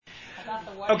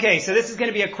Okay, so this is going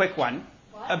to be a quick one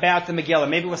about the Megillah.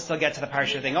 Maybe we'll still get to the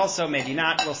Parsha thing also, maybe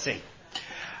not, we'll see.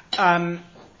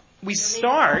 We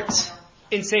start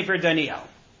in Sefer Daniel,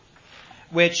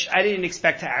 which I didn't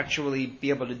expect to actually be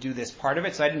able to do this part of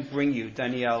it, so I didn't bring you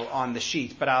Daniel on the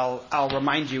sheet, but I'll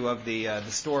remind you of the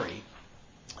story.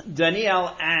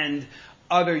 Daniel and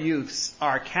other youths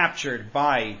are captured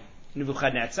by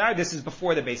Nebuchadnezzar. This is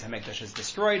before the Beis HaMikdash is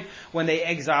destroyed, when they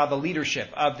exile the leadership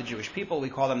of the Jewish people. We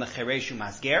call them the Cheresh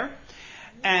Umasger.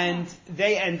 And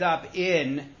they end up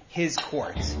in his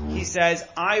court. He says,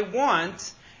 I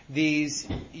want these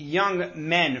young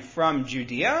men from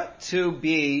Judea to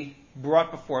be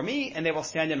brought before me, and they will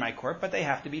stand in my court, but they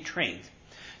have to be trained.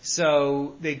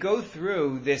 So they go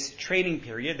through this training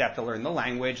period. They have to learn the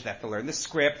language, they have to learn the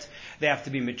script, they have to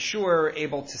be mature,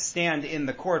 able to stand in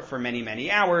the court for many,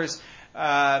 many hours,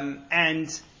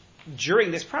 and during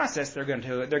this process they're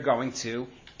going to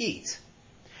eat.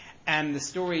 And the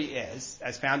story is,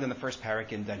 as found in the first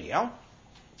parak in Daniel,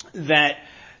 that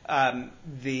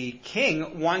the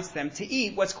king wants them to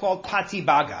eat what's called pati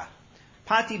baga.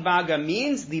 Pati baga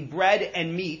means the bread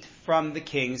and meat from the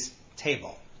king's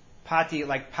table. Pati,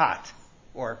 like pat,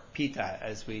 or pita,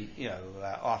 as we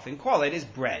often call it, is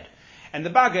bread, and the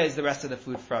baga is the rest of the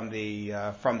food from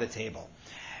the table.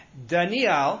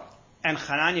 Daniel and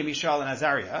Hananiah, Mishael, and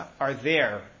Azariah are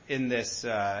there in this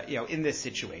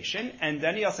situation, and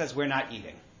Daniel says, "We're not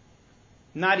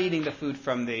eating the food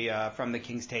from the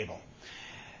king's table."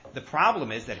 The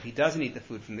problem is that if he doesn't eat the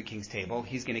food from the king's table,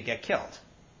 he's going to get killed.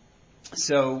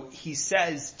 So he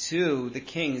says to the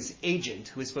king's agent,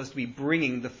 who is supposed to be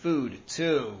bringing the food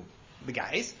to the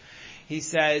guys, he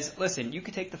says, listen, you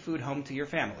can take the food home to your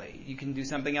family. You can do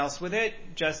something else with it.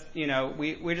 Just,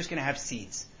 we're just going to have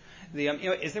seeds.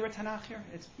 Is there a Tanakh here?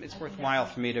 It's worthwhile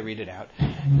for me to read it out.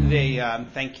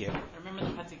 Thank you. Remember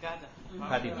the Patigada.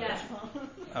 Yes.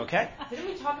 Okay. Didn't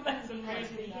we talk about being vegan?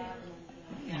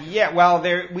 Yeah, well,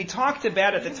 we talked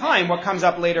about at the time what comes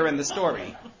up later in the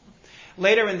story.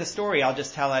 Later in the story, I'll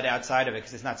just tell it outside of it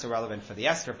because it's not so relevant for the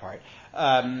Esther part. Do you need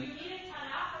a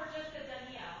Tanakh or just a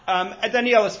Daniel? A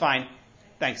Daniel is fine.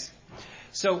 Thanks.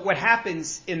 So what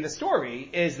happens in the story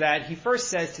is that he first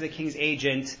says to the king's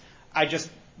agent, I just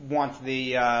want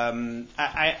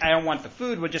I don't want the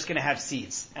food, we're just going to have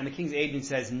seeds. And the king's agent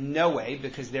says, no way,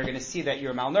 because they're going to see that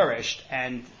you're malnourished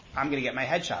and I'm going to get my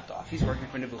head chopped off. He's working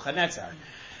for Nebuchadnezzar.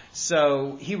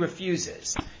 So he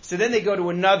refuses. So then they go to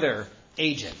another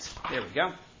agent. There we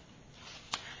go.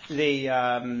 He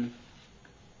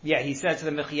said to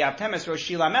the Michyav Temes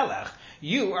Roshi Lamelech,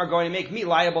 you are going to make me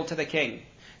liable to the king.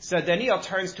 So Daniel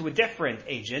turns to a different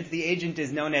agent. The agent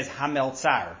is known as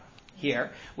Hameltzar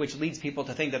here, which leads people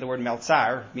to think that the word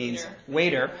Meltzar means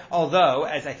waiter, although,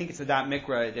 as I think it's the Dot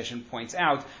Mikra edition points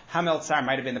out, Hameltzar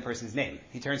might have been the person's name.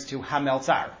 He turns to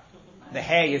Hameltzar. The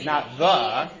Hay is not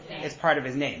it's part of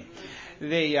his name.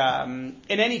 In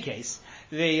any case,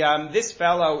 this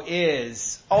fellow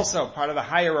is also part of the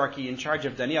hierarchy in charge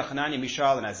of Daniel, Hananiah,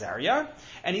 Mishael, and Azariah.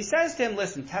 And he says to him,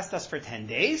 listen, test us for 10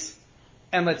 days,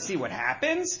 and let's see what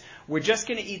happens. We're just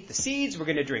going to eat the seeds, we're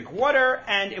going to drink water,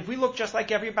 and if we look just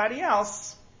like everybody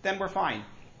else, then we're fine.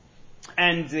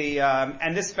 And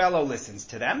this fellow listens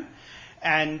to them,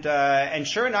 and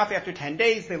sure enough, after 10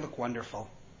 days, they look wonderful.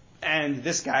 And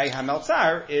this guy,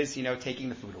 Hameltzar, is, taking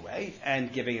the food away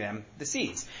and giving them the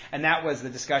seeds. And that was the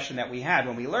discussion that we had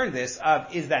when we learned this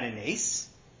of, is that an ace?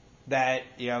 That,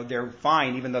 they're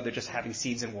fine even though they're just having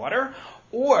seeds and water?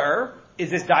 Or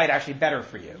is this diet actually better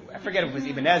for you? I forget if it was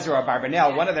Ibn Ezra or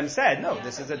Barbanel. One of them said, no,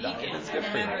 this is a diet that's good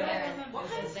for you.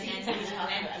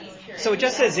 So it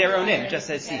just says zeronim, just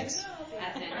says seeds.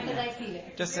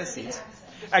 Just says seeds.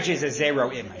 Actually, it says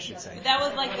zero-im, I should say. That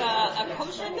was like a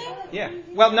kosher thing? Yeah.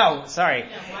 Well, no, sorry.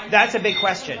 That's a big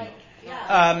question.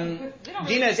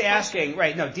 Dina is asking,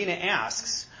 Dina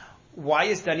asks, why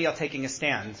is Daniel taking a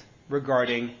stand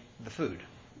regarding the food?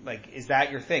 Like, is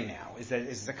that your thing now? Is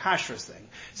this a kashrus thing?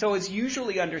 So it's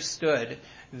usually understood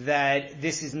that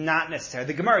this is not necessary.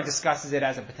 The Gemara discusses it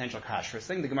as a potential kashrus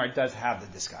thing. The Gemara does have the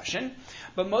discussion.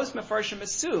 But most Mefarshim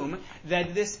assume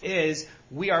that this is,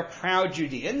 we are proud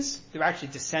Judeans. They're actually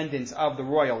descendants of the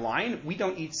royal line. We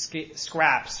don't eat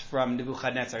scraps from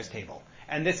Nebuchadnezzar's table.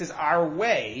 And this is our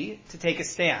way to take a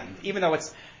stand. Even though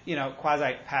it's,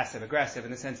 quasi-passive-aggressive in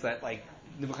the sense that,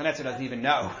 Nebuchadnezzar doesn't even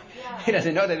know. He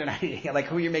doesn't know that they're not eating it,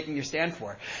 who you're making your stand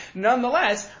for.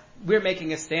 Nonetheless, we're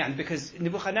making a stand because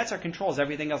Nebuchadnezzar controls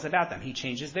everything else about them. He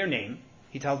changes their name.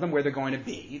 He tells them where they're going to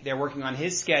be. They're working on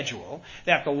his schedule.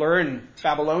 They have to learn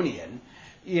Babylonian,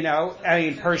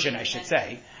 Persian, I should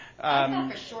say. I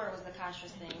thought for sure it was the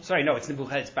kashrus thing. Sorry, no, it's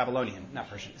Nebuchadnezzar. It's Babylonian, not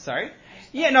Persian. Sorry.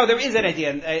 Yeah, no, there is an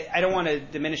idea, and I don't want to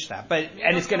diminish that,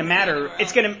 and it's going to matter.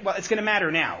 It's going to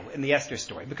matter now in the Esther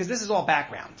story because this is all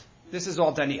background. This is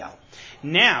all Daniel.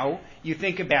 Now you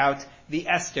think about the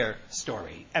Esther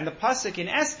story and the pasuk in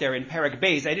Esther in Perek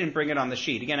Beis. I didn't bring it on the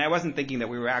sheet. Again, I wasn't thinking that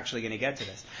we were actually going to get to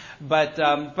this, but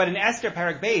in Esther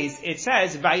Perek Beis it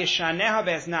says Vayishaneha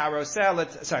be'eznah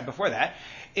arosel. Sorry, before that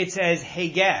it says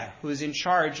Hegeh, who's in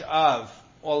charge of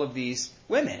all of these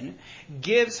women,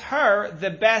 gives her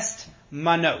the best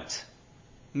manot.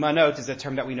 Manot is a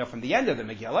term that we know from the end of the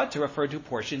Megillah to refer to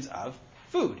portions of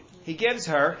food. He gives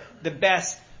her the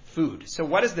best food. So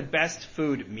what does the best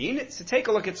food mean? So take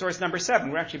a look at source number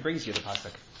 7, where it actually brings you the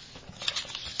pasuk.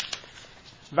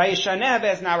 Vayishaneh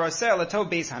be'eznah arosel latov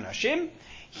beis hanashim.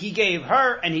 He gave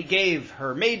her and he gave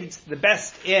her maids the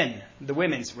best in the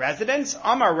women's residence.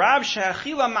 Amar Rav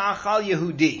she'achila ma'achal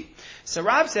Yehudi. So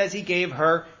Rav says he gave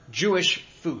her Jewish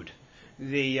food.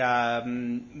 Which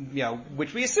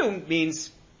we assume means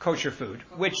kosher food,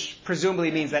 which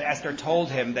presumably means that Esther told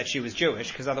him that she was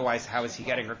Jewish, because otherwise how is he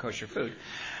getting her kosher food?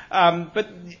 But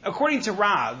according to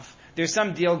Rav, there's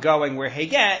some deal going where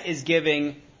Hegeh is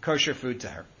giving kosher food to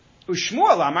her.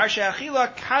 Ushmuel amar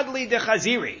she'achila kadli de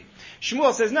chaziri.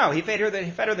 Shmuel says no, he fed her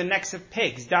the necks of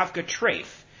pigs, dafka treif.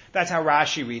 That's how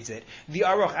Rashi reads it. The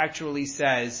Aruch actually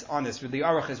says on this, the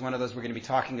Aruch is one of those we're going to be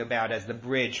talking about as the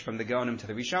bridge from the Gaonim to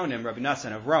the Rishonim, Rabbi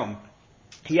Nassan of Rome.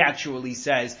 He actually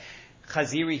says,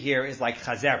 Chaziri here is like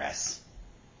Chazeres.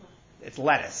 It's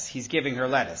lettuce. He's giving her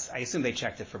lettuce. I assume they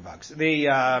checked it for bugs.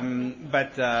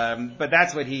 But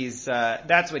that's what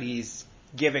he's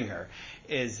giving her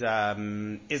is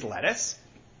lettuce.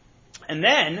 And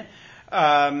then,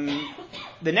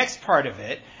 the next part of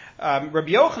it,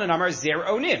 Rabbi Yochanan Amar Zer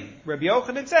Onim. Rabbi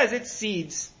Yochanan says it's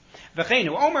seeds.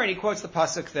 V'cheinu Omer, and he quotes the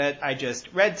pasuk that I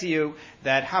just read to you,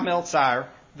 that Hamel Tsar,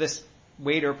 this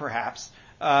waiter perhaps,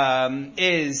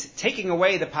 is taking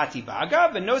away the pati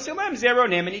baga, v'nosilem Zer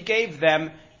Onim, and he gave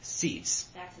them seeds.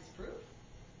 That's his proof?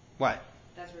 What?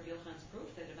 That's Rabbi Yochanan's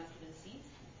proof that it must have been seeds?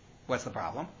 What's the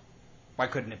problem? Why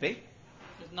couldn't it be?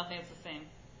 Because nothing is the same.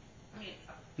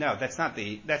 No, that's not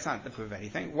the proof of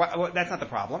anything. That's not the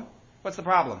problem. What's the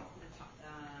problem?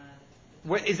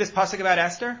 Is this pasuk about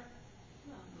Esther?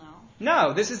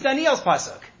 No, this is Daniel's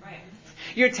pasuk. Right.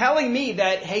 You're telling me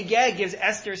that Hegeh gives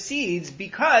Esther seeds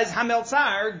because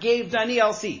Hameltzar gave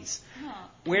Daniel seeds. No.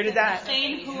 Where did that?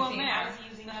 Saying who Omer.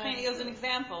 It was an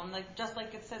example, and just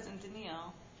like it says in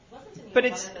Daniel. But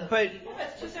it's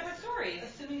two separate stories.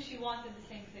 Assuming she wanted the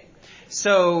same thing.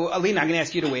 So, Alina, I'm going to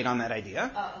ask you to wait on that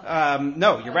idea.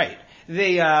 No, you're right.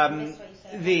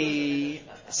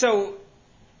 So,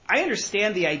 I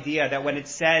understand the idea that when it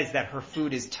says that her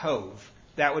food is tov,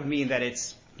 that would mean that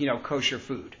it's, kosher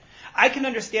food. I can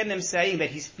understand them saying that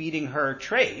he's feeding her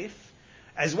treif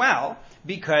as well,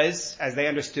 because as they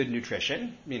understood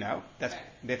nutrition,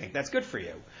 they think that's good for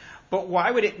you. But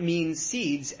why would it mean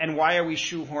seeds, and why are we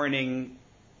shoehorning,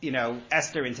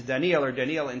 Esther into Daniel or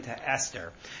Daniel into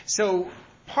Esther? So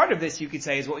part of this, you could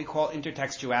say, is what we call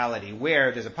intertextuality,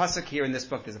 where there's a pasuk here in this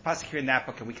book, there's a pasuk here in that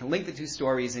book, and we can link the two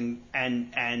stories and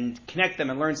connect them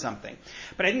and learn something.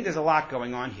 But I think there's a lot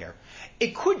going on here.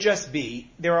 It could just be,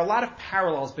 there are a lot of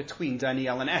parallels between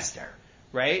Daniel and Esther,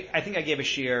 right? I think I gave a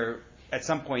shiur at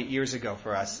some point years ago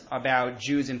for us about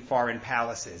Jews in foreign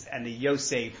palaces and the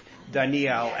Yosef,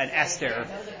 Daniel, and Esther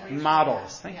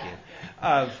models, thank you,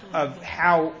 of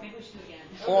how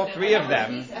all three of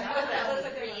them.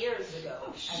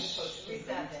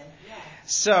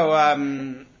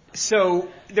 So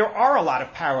there are a lot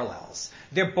of parallels.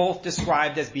 They're both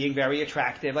described as being very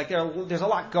attractive. Like there's a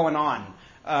lot going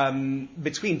on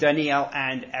between Daniel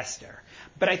and Esther.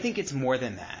 But I think it's more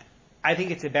than that. I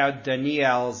think it's about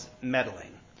Daniel's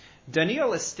meddling.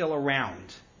 Daniel is still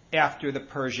around after the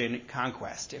Persian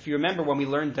conquest. If you remember when we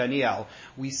learned Daniel,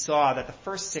 we saw that the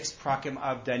first 6 prakim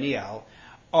of Daniel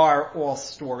are all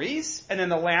stories, and then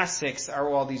the last 6 are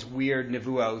all these weird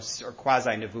nevuos or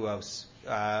quasi-nevuos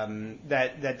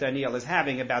that Daniel is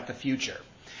having about the future.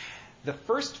 The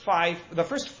first 4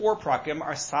 prakim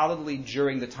are solidly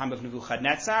during the time of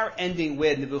Nebuchadnezzar, ending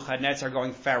with Nebuchadnezzar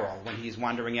going feral when he's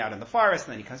wandering out in the forest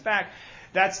and then he comes back.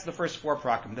 That's the first 4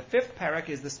 prakim. The 5th parak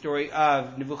is the story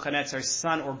of Nebuchadnezzar's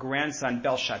son or grandson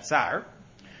Belshazzar,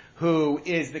 who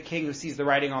is the king who sees the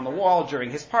writing on the wall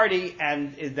during his party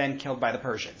and is then killed by the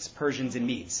Persians and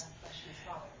Medes.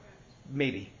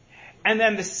 Maybe. And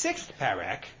then the 6th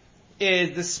parak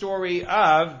is the story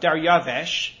of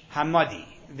Daryavesh Hamadi,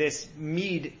 this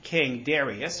Mede king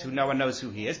Darius, who no one knows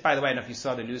who he is. By the way, I don't know if you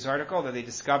saw the news article that they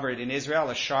discovered in Israel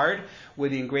a shard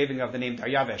with the engraving of the name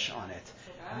Daryavesh on it.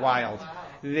 Wild.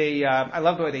 I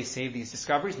love the way they save these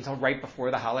discoveries until right before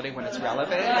the holiday when it's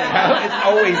relevant. It's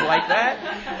always like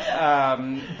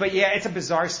that. But yeah, it's a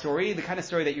bizarre story. The kind of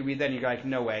story that you read then you're like,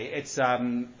 no way. It's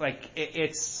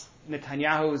it's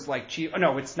Netanyahu's chief. Oh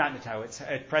no, it's not Netanyahu. It's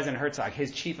President Herzog.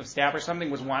 His chief of staff or something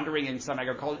was wandering in some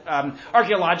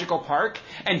archaeological park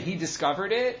and he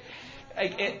discovered it.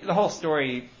 The whole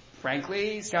story,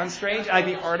 frankly, sounds strange.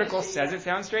 The article says it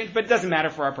sounds strange, but it doesn't matter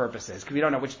for our purposes because we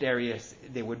don't know which Darius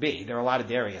they would be. There are a lot of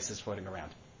Dariuses floating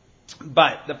around.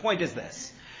 But the point is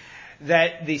this,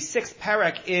 that the 6th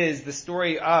parak is the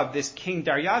story of this king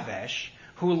Daryavesh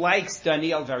who likes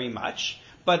Daniel very much,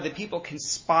 but the people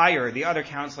conspire, the other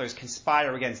counselors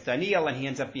conspire against Daniel, and he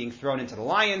ends up being thrown into the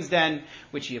lion's den,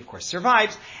 which he of course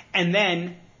survives, and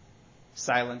then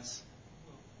silence.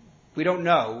 We don't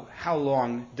know how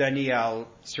long Daniel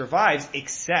survives,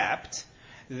 except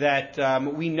that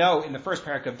we know in the first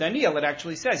parak of Daniel it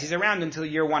actually says he's around until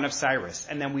year 1 of Cyrus,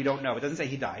 and then we don't know. It doesn't say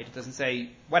he died. It doesn't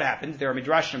say what happened. There are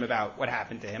midrashim about what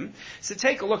happened to him. So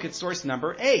take a look at source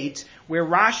number 8, where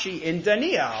Rashi in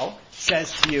Daniel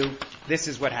says to you, this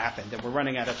is what happened. And we're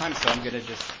running out of time, so I'm going to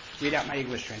just read out my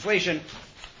English translation.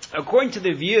 According to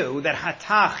the view that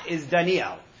Hatach is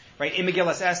Daniel, right? In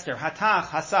Megillas Esther, Hatach,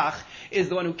 Hasach, is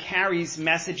the one who carries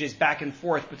messages back and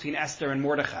forth between Esther and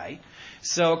Mordechai.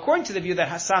 So according to the view that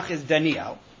Hasach is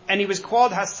Daniel, and he was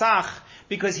called Hasach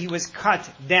because he was cut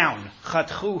down,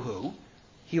 Chatchuhu,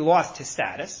 he lost his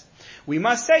status, we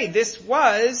must say this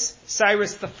was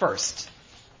Cyrus the First,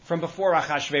 from before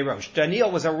Achashverosh. Daniel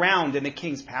was around in the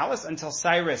king's palace until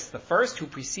Cyrus the First, who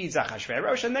precedes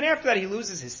Achashverosh, and then after that he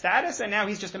loses his status, and now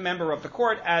he's just a member of the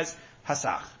court as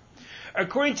Hasach.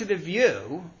 According to the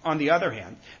view, on the other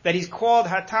hand, that he's called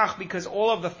Hatach because all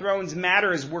of the throne's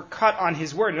matters were cut on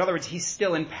his word, in other words, he's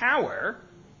still in power,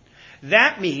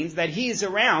 that means that he's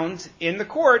around in the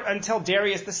court until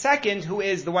Darius II, who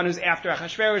is the one who's after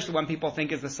Achashverosh, the one people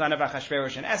think is the son of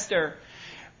Achashverosh and Esther.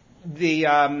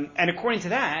 And according to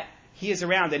that, he is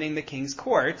around and in the king's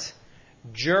court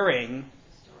during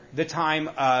the time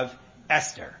of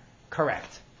Esther.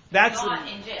 Correct. That's not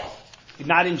in jail.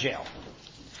 Not in jail.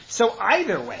 So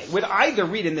either way, with either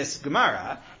read in this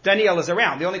Gemara, Daniel is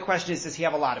around. The only question is, does he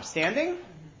have a lot of standing?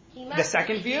 The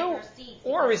second view?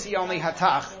 Or is he only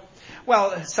Hatach?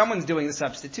 Well, someone's doing the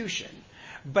substitution.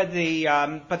 But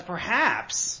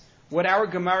perhaps what our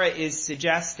Gemara is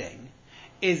suggesting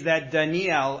is that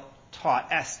Daniel taught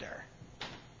Esther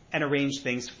and arranged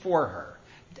things for her.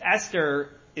 Esther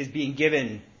is being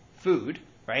given food,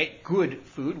 right? Good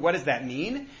food. What does that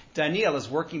mean? Daniel is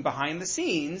working behind the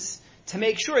scenes to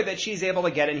make sure that she's able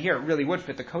to get in here. It really would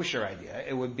fit the kosher idea.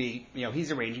 It would be,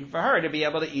 he's arranging for her to be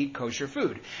able to eat kosher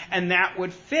food. And that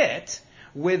would fit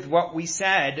with what we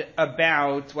said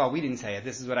about, well, we didn't say it.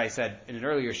 This is what I said in an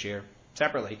earlier shir,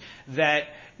 separately, that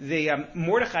the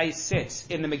Mordechai sits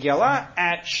in the Megillah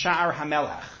at Sha'ar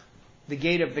HaMelech, the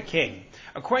gate of the king.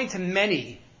 According to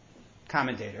many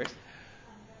commentators,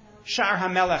 Sha'ar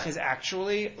HaMelech is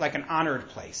actually like an honored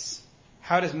place.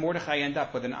 How does Mordechai end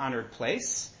up with an honored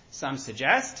place? Some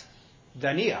suggest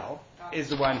Daniel is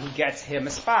the one who gets him a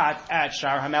spot at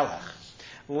Sha'ar HaMelech.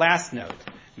 Last note,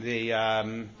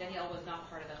 Daniel was not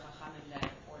part of the Chachamim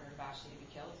that ordered Vashti to be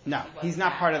killed? No, he's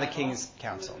not part of the king's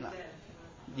council, no.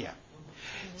 Yeah.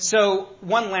 So,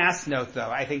 one last note, though,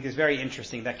 I think is very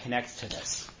interesting that connects to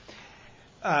this.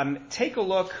 Take a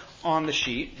look on the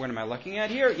sheet. What am I looking at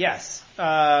here? Yes.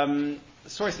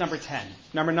 Source number 10.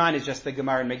 Number 9 is just the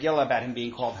Gemara in Megillah about him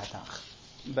being called Hatach.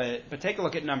 But take a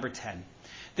look at number 10.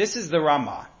 This is the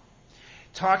Ramah,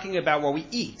 talking about what we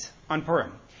eat on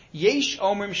Purim. Yesh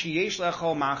omrim sheyesh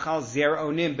lechol machal zer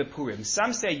onim bepurim.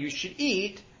 Some say you should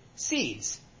eat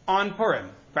seeds on Purim,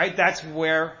 right? That's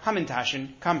where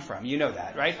Hamantashen come from. You know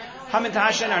that, right?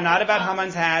 Hamantashen are not about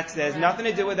Haman's hats. There's nothing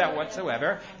to do with that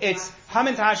whatsoever. It's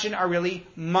Hamantashen are really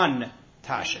mun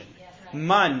tashen.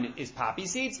 Mun is poppy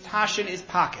seeds. Tashen is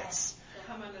pockets.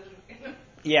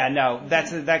 Yeah, no,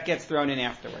 that gets thrown in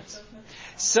afterwards.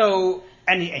 So,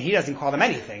 and he doesn't call them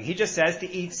anything. He just says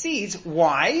to eat seeds.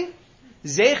 Why?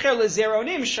 Zecher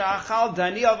lezeronim sha'achal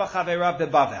Daniel v'chavera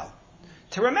beBavel.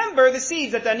 To remember the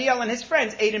seeds that Daniel and his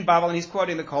friends ate in Bavel, and he's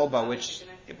quoting the Kolba, which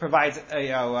provides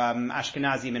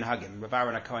Ashkenazi minhagim, Rav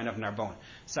Aaron HaKohen of Narbonne.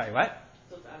 Sorry, what?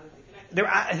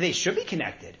 They should be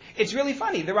connected. It's really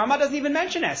funny. The Ramah doesn't even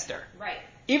mention Esther. Right.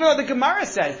 Even though the Gemara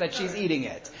says that she's eating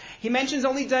it. He mentions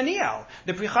only Daniel.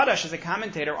 The Pri Chadash is a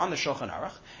commentator on the Shulchan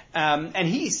Aruch, and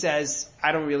he says,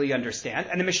 I don't really understand.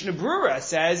 And the Mishnah Brura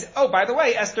says, oh, by the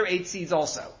way, Esther ate seeds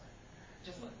also.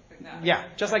 Just like that. Yeah,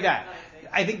 just like that.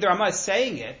 I think the Ramah is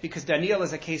saying it because Daniel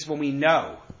is a case when we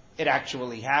know it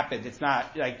actually happened. It's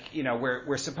not like,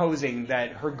 we're supposing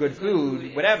that her good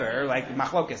food, whatever, like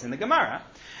machlokas in the Gemara.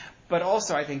 But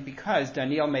also I think because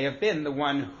Daniel may have been the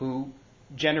one who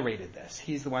generated this.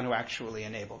 He's the one who actually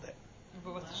enabled it.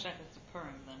 But what's the Shechus to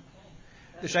Purim then?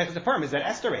 The Shechus to Purim is that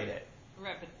Esther ate it.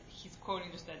 Right, but he's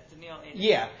quoting just that Daniel ate it.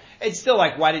 Yeah. It's still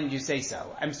like, why didn't you say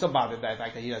so? I'm still bothered by the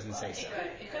fact that he doesn't say so.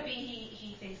 It could be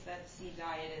he thinks that seed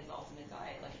diet is the ultimate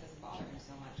diet, like it doesn't bother him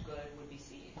so much. Good would be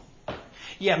seeds.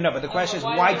 Yeah, no, but the question is,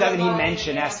 why doesn't he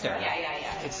mention Esther?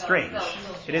 Yeah. It's strange.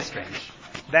 It is strange.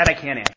 That I can't answer.